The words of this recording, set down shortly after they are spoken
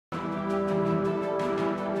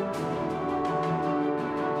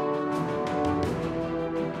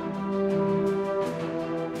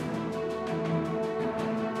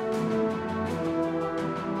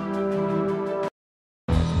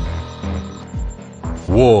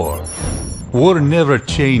War. War never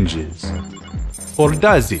changes. Or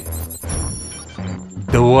does it?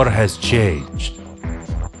 The war has changed.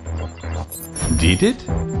 Did it?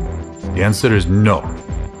 The answer is no.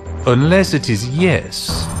 Unless it is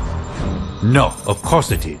yes. No, of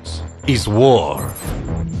course it is. It's war.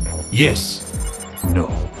 Yes. No.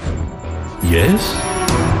 Yes?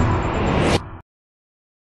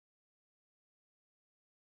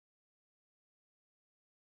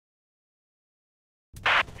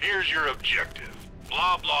 Here's your objective.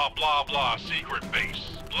 Blah, blah, blah, blah, secret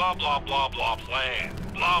base. Blah, blah, blah, blah, plan.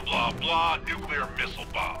 Blah, blah, blah, nuclear missile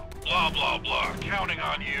bomb. Blah, blah, blah, counting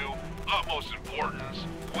on you. Utmost importance.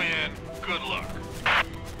 Win. Good luck.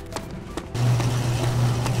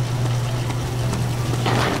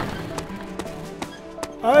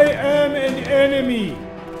 I am an enemy.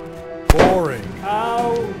 Boring.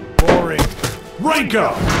 Ow. Boring. Rank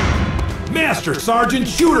up! Master Sergeant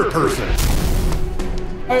Shooter Person!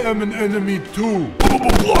 I am an enemy too.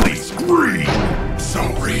 Bloody scream! So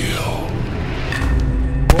real.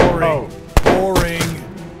 Boring. Oh. Boring.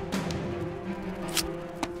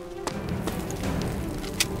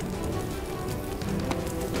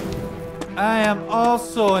 I am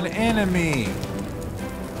also an enemy.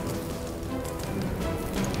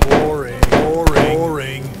 Boring. Boring.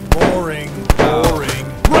 Boring. Boring. Boring.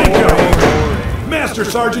 Rank up! Master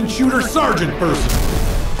Sergeant Shooter Sergeant Person!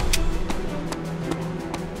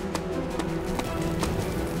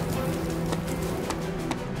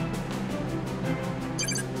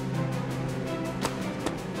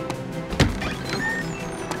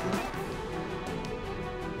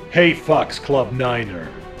 Hey, Fox Club Niner.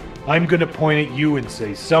 I'm gonna point at you and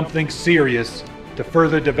say something serious to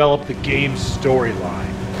further develop the game's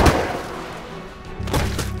storyline.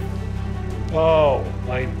 Oh,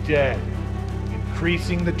 I'm dead.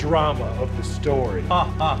 Increasing the drama of the story. Ha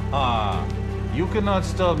ha ha. You cannot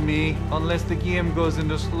stop me unless the game goes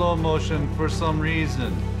into slow motion for some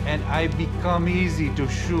reason, and I become easy to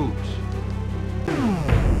shoot.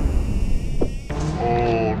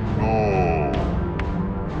 Oh no.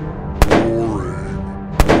 Boring.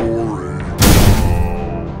 Boring.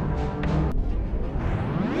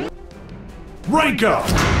 No. Rank up!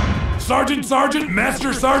 Sergeant,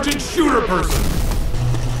 Master Sergeant Shooter Person!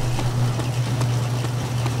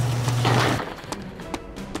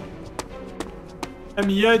 I'm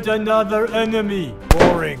yet another enemy.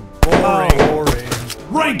 Boring. Boring. Boring.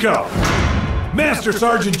 Rank up! Master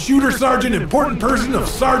Sergeant Shooter Sergeant Important Person of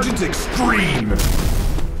Sergeant's Extreme!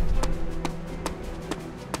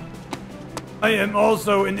 I am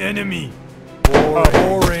also an enemy.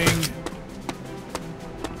 Boring.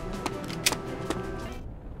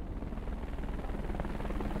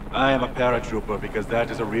 I am a paratrooper because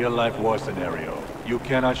that is a real-life war scenario. You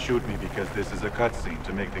cannot shoot me because this is a cutscene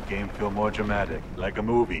to make the game feel more dramatic, like a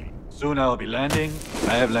movie. Soon I'll be landing.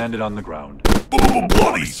 I have landed on the ground.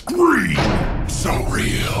 Bloody scream! So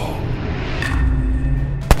real.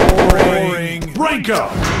 Boring. Rank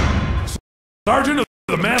up! Sergeant of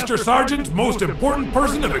the Master Sergeant's Most Important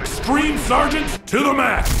Person of Extreme Sergeants to the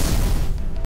max!